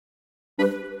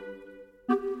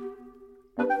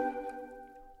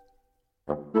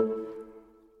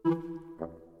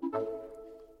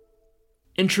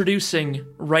Introducing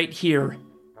Right Here,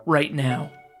 Right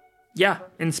Now. Yeah,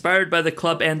 inspired by the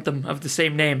club anthem of the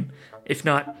same name, if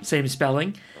not same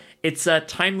spelling, it's a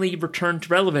timely return to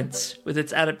relevance with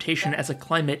its adaptation as a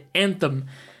climate anthem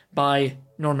by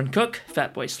Norman Cook,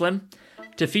 Fatboy Slim,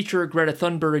 to feature Greta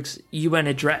Thunberg's UN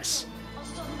address.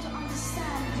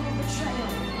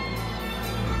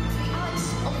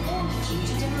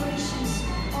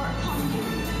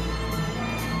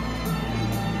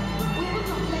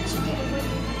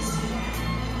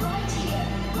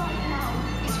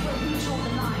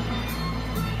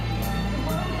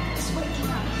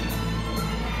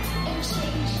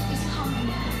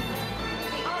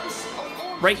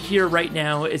 Right Here, Right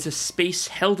Now is a space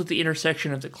held at the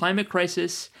intersection of the climate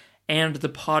crisis and the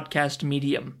podcast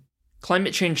medium.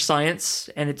 Climate change science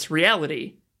and its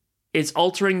reality is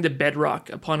altering the bedrock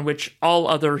upon which all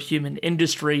other human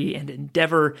industry and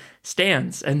endeavor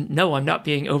stands. And no, I'm not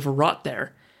being overwrought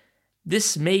there.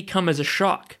 This may come as a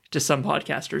shock to some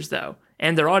podcasters, though,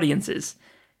 and their audiences,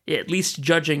 at least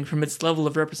judging from its level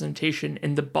of representation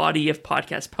in the body of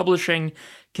podcast publishing,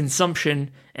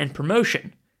 consumption, and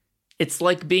promotion. It's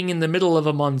like being in the middle of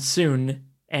a monsoon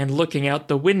and looking out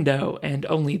the window and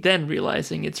only then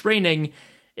realizing it's raining,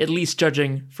 at least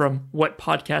judging from what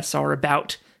podcasts are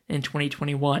about in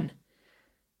 2021.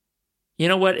 You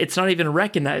know what? It's not even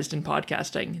recognized in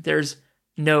podcasting. There's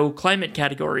no climate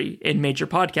category in major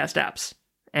podcast apps.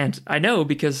 And I know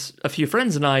because a few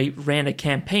friends and I ran a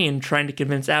campaign trying to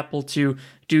convince Apple to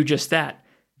do just that,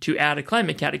 to add a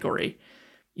climate category.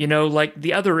 You know, like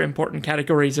the other important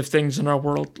categories of things in our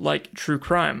world, like true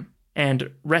crime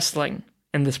and wrestling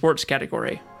in the sports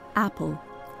category. Apple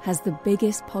has the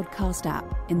biggest podcast app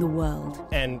in the world.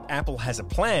 And Apple has a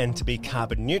plan to be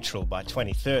carbon neutral by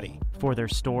 2030. For their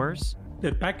stores,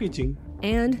 their packaging,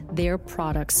 and their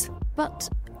products. But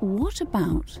what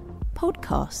about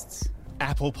podcasts?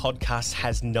 Apple Podcasts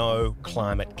has no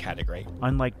climate category.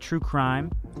 Unlike true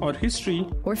crime, or history,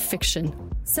 or fiction.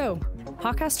 So,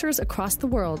 podcasters across the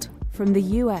world, from the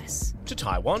US to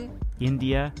Taiwan,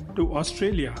 India, to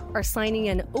Australia, are signing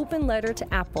an open letter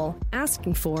to Apple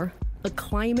asking for a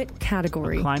climate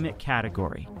category. A climate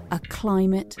category. A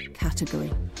climate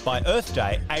category. By Earth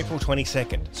Day, April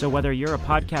 22nd. So whether you're a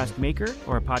podcast maker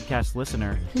or a podcast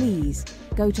listener, please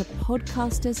go to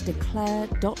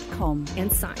podcastersdeclare.com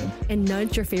and sign and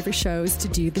nudge your favorite shows to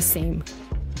do the same.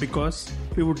 Because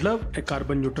we would love a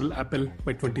carbon neutral Apple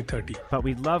by 2030. But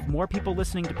we'd love more people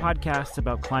listening to podcasts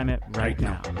about climate right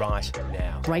now. Right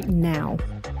now. Right now.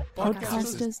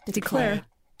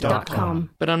 Podcastersdeclare.com.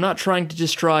 But I'm not trying to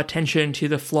just draw attention to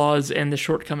the flaws and the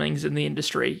shortcomings in the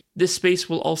industry. This space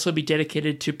will also be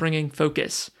dedicated to bringing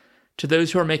focus to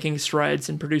those who are making strides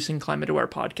in producing climate-aware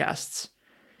podcasts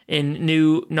in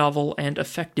new, novel, and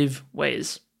effective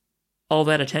ways. All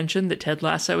that attention that Ted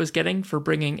Lasso is getting for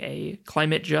bringing a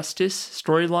climate justice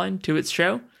storyline to its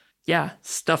show? Yeah,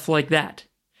 stuff like that.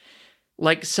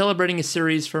 Like celebrating a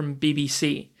series from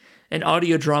BBC, an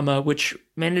audio drama which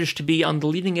managed to be on the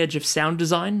leading edge of sound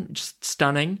design, just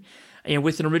stunning,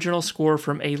 with an original score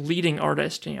from a leading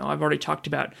artist. I've already talked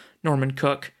about Norman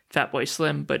Cook, Fatboy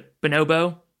Slim, but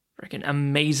Bonobo, freaking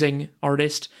amazing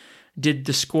artist, did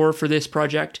the score for this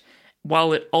project,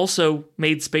 while it also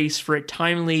made space for a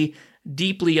timely,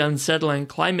 deeply unsettling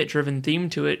climate-driven theme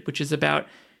to it, which is about,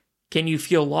 can you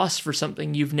feel lost for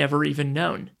something you've never even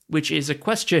known? Which is a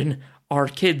question our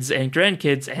kids and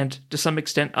grandkids, and to some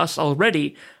extent us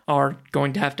already, are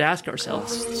going to have to ask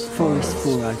ourselves. Forest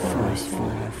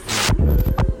 404.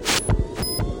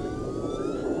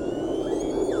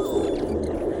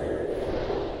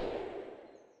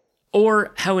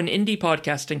 Or how in indie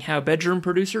podcasting, how bedroom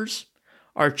producers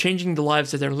are changing the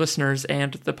lives of their listeners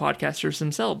and the podcasters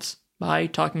themselves by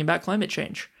talking about climate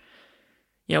change.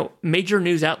 Major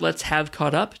news outlets have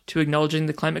caught up to acknowledging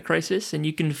the climate crisis, and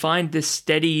you can find this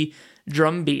steady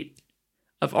drumbeat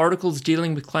of articles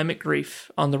dealing with climate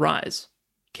grief on the rise.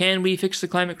 Can we fix the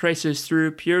climate crisis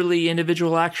through purely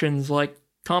individual actions like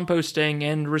composting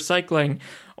and recycling,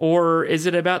 or is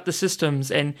it about the systems?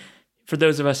 And for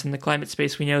those of us in the climate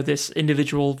space, we know this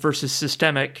individual versus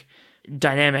systemic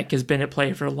dynamic has been at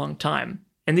play for a long time.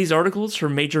 And these articles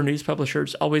from major news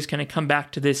publishers always kind of come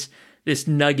back to this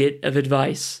nugget of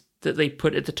advice that they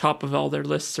put at the top of all their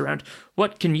lists around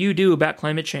what can you do about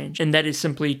climate change? And that is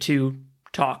simply to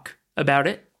talk about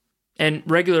it. And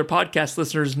regular podcast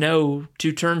listeners know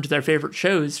to turn to their favorite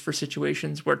shows for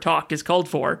situations where talk is called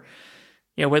for.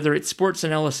 Whether it's sports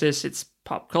analysis, it's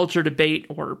pop culture debate,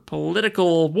 or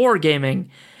political wargaming,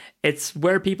 it's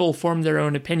where people form their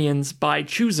own opinions by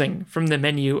choosing from the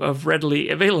menu of readily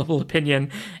available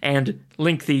opinion and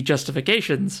lengthy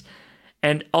justifications.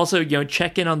 And also,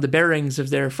 check in on the bearings of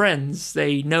their friends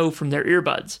they know from their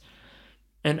earbuds.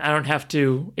 And I don't have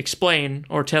to explain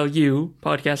or tell you,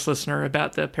 podcast listener,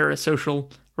 about the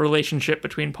parasocial relationship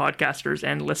between podcasters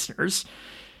and listeners.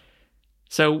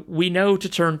 So we know to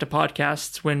turn to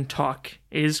podcasts when talk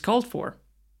is called for.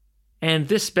 And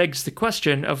this begs the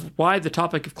question of why the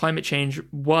topic of climate change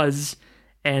was,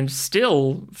 and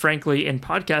still, frankly, in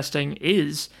podcasting,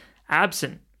 is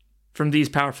absent from these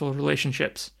powerful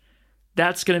relationships.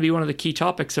 That's going to be one of the key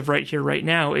topics of Right Here, Right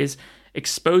Now, is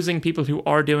exposing people who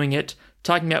are doing it,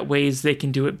 talking about ways they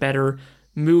can do it better,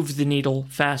 move the needle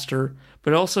faster,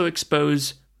 but also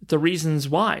expose the reasons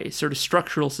why, sort of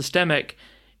structural, systemic.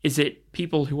 Is it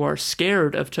people who are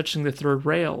scared of touching the third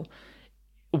rail?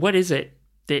 What is it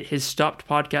that has stopped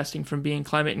podcasting from being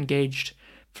climate engaged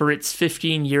for its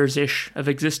 15 years-ish of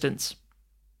existence?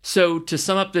 So to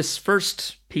sum up this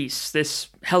first piece, this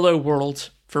hello world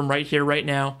from Right Here, Right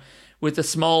Now, with a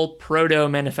small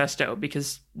proto-manifesto,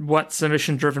 because what's a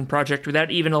mission-driven project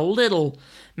without even a little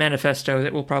manifesto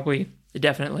that will probably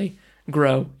definitely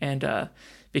grow and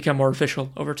become more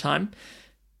official over time?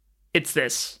 It's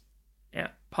this. Yeah,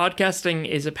 podcasting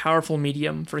is a powerful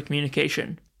medium for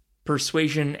communication,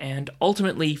 persuasion, and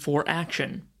ultimately for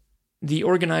action. The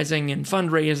organizing and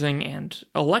fundraising and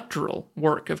electoral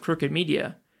work of Crooked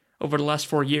Media over the last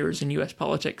 4 years in U.S.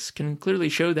 politics can clearly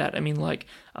show that. I mean, like,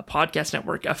 a podcast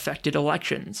network affected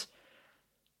elections.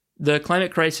 The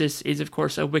climate crisis is, of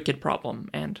course, a wicked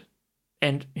problem, and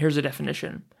here's a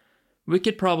definition.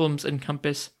 Wicked problems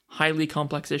encompass highly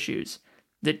complex issues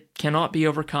that cannot be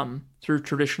overcome through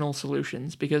traditional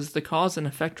solutions because the cause and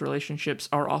effect relationships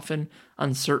are often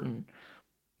uncertain.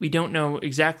 We don't know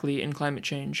exactly in climate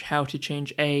change how to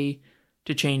change A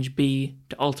to change B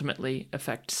to ultimately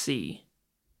affect C.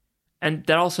 And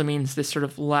that also means this sort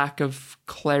of lack of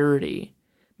clarity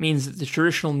means that the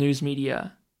traditional news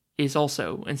media is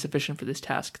also insufficient for this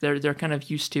task. They're kind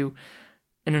of used to,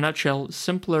 in a nutshell,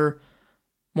 simpler,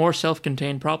 more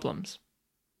self-contained problems.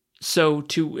 So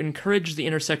to encourage the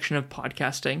intersection of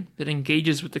podcasting that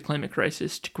engages with the climate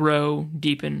crisis to grow,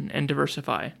 deepen, and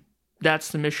diversify, that's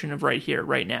the mission of Right Here,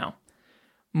 Right Now.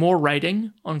 More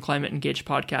writing on climate-engaged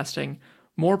podcasting,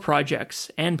 more projects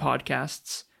and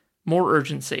podcasts, more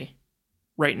urgency.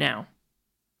 Right now.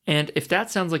 And if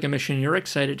that sounds like a mission you're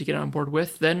excited to get on board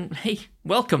with, then hey,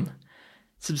 welcome.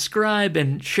 Subscribe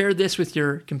and share this with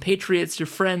your compatriots, your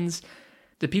friends,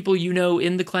 the people you know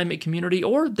in the climate community,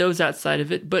 or those outside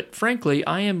of it. But frankly,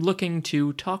 I am looking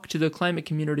to talk to the climate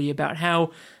community about how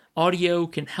audio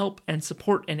can help and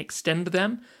support and extend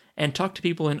them, and talk to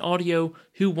people in audio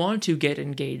who want to get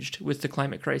engaged with the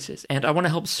climate crisis. And I want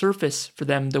to help surface for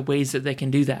them the ways that they can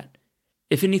do that.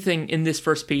 If anything in this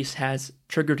first piece has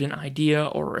triggered an idea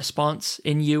or a response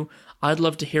in you, I'd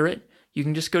love to hear it. You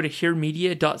can just go to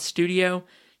hearmedia.studio,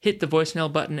 hit the voicemail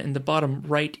button in the bottom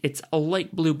right. It's a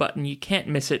light blue button. You can't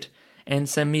miss it. And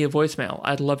send me a voicemail.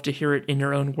 I'd love to hear it in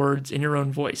your own words, in your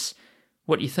own voice.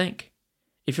 What do you think?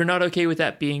 If you're not okay with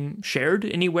that being shared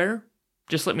anywhere,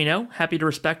 just let me know. Happy to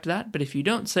respect that. But if you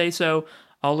don't say so,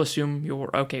 I'll assume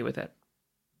you're okay with it.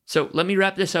 So let me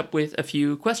wrap this up with a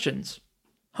few questions.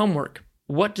 Homework.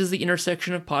 What does the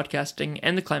intersection of podcasting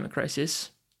and the climate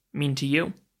crisis mean to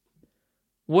you?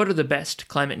 What are the best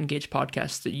climate-engaged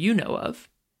podcasts that you know of?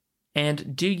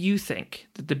 And do you think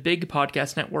that the big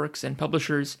podcast networks and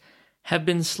publishers have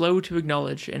been slow to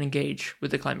acknowledge and engage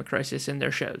with the climate crisis in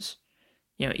their shows?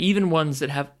 Even ones that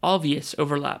have obvious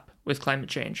overlap with climate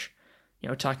change.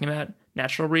 Talking about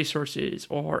natural resources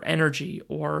or energy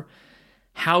or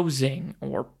housing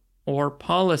or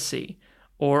policy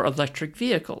or electric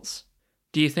vehicles.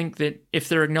 Do you think that if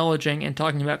they're acknowledging and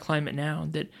talking about climate now,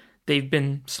 that they've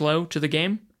been slow to the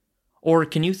game? Or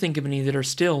can you think of any that are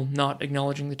still not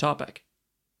acknowledging the topic?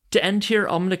 To end here,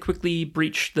 I'm going to quickly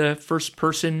breach the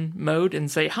first-person mode and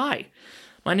say, hi,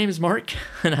 my name is Mark,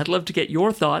 and I'd love to get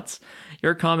your thoughts,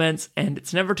 your comments, and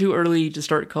it's never too early to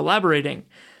start collaborating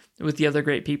with the other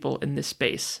great people in this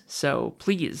space. So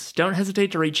please, don't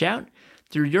hesitate to reach out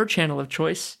through your channel of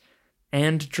choice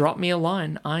and drop me a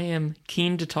line. I am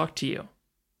keen to talk to you.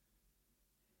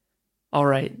 All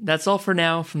right, that's all for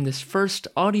now from this first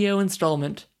audio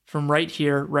installment from Right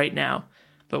Here, Right Now.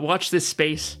 But watch this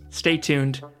space. Stay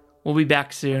tuned. We'll be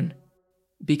back soon.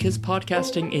 Because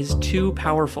podcasting is too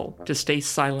powerful to stay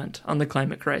silent on the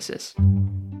climate crisis.